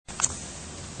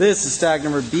This is stock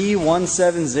number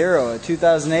B170, a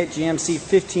 2008 GMC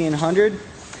 1500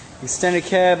 extended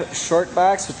cab short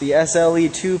box with the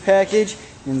SLE2 package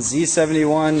and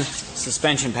Z71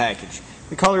 suspension package.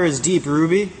 The color is deep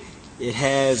ruby. It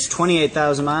has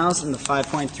 28,000 miles and the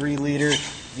 5.3 liter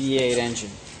V8 engine.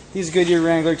 These Goodyear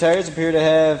Wrangler tires appear to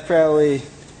have probably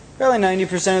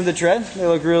 90% of the tread. They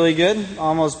look really good,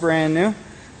 almost brand new.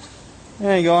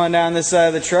 And going down this side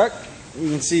of the truck, you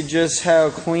can see just how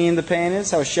clean the paint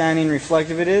is, how shiny and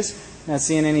reflective it is. Not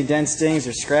seeing any dents, stings,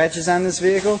 or scratches on this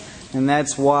vehicle, and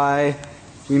that's why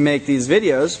we make these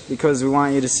videos, because we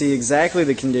want you to see exactly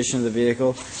the condition of the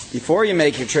vehicle before you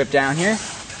make your trip down here.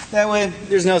 That way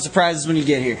there's no surprises when you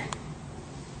get here.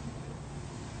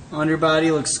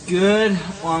 Underbody looks good,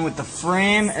 along with the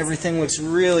frame. Everything looks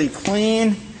really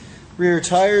clean. Rear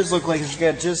tires look like it's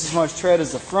got just as much tread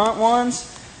as the front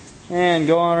ones. And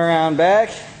going around back,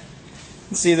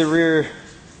 you can see the rear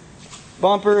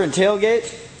bumper and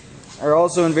tailgate are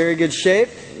also in very good shape.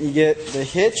 You get the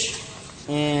hitch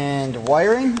and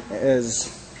wiring as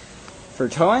for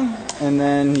towing, and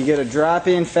then you get a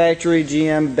drop-in factory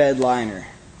GM bed liner.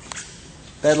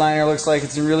 Bed liner looks like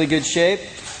it's in really good shape.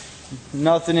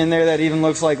 Nothing in there that even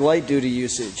looks like light duty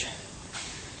usage.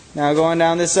 Now going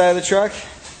down this side of the truck,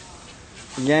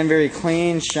 again very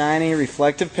clean, shiny,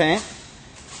 reflective paint.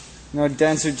 No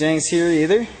dents or dings here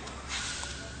either.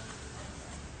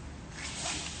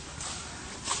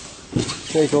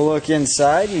 Take a look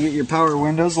inside. You get your power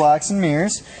windows, locks and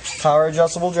mirrors. Power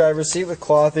adjustable driver's seat with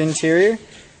cloth interior.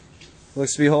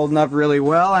 Looks to be holding up really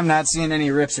well. I'm not seeing any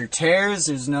rips or tears.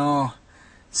 There's no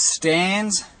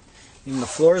stains. Even the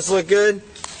floors look good.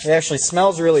 It actually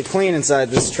smells really clean inside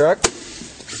this truck.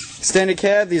 Extended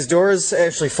cab. These doors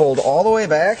actually fold all the way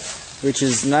back, which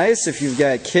is nice if you've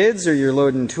got kids or you're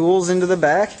loading tools into the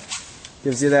back.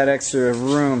 Gives you that extra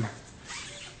room.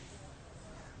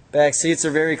 Back seats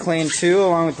are very clean too,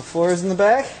 along with the floors in the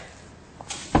back.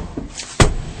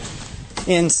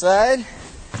 Inside,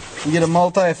 you get a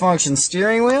multi-function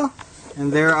steering wheel,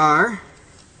 and there are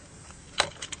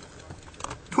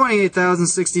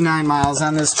 28,069 miles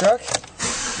on this truck.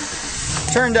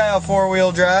 Turn dial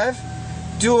 4-wheel drive,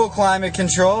 dual climate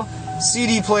control,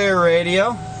 CD player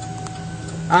radio,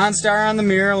 OnStar on the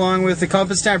mirror along with the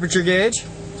compass temperature gauge,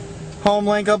 home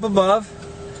link up above,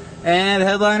 and the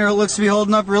headliner looks to be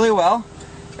holding up really well.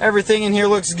 Everything in here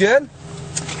looks good.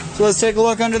 So let's take a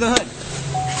look under the hood.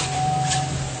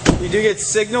 You do get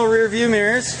signal rear view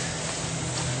mirrors.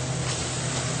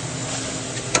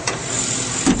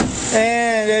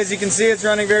 And as you can see, it's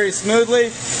running very smoothly,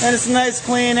 and it's a nice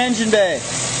clean engine bay.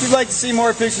 If you'd like to see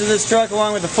more pictures of this truck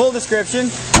along with the full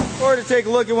description, or to take a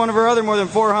look at one of our other more than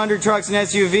 400 trucks and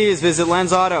SUVs, visit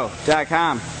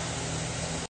lenzauto.com.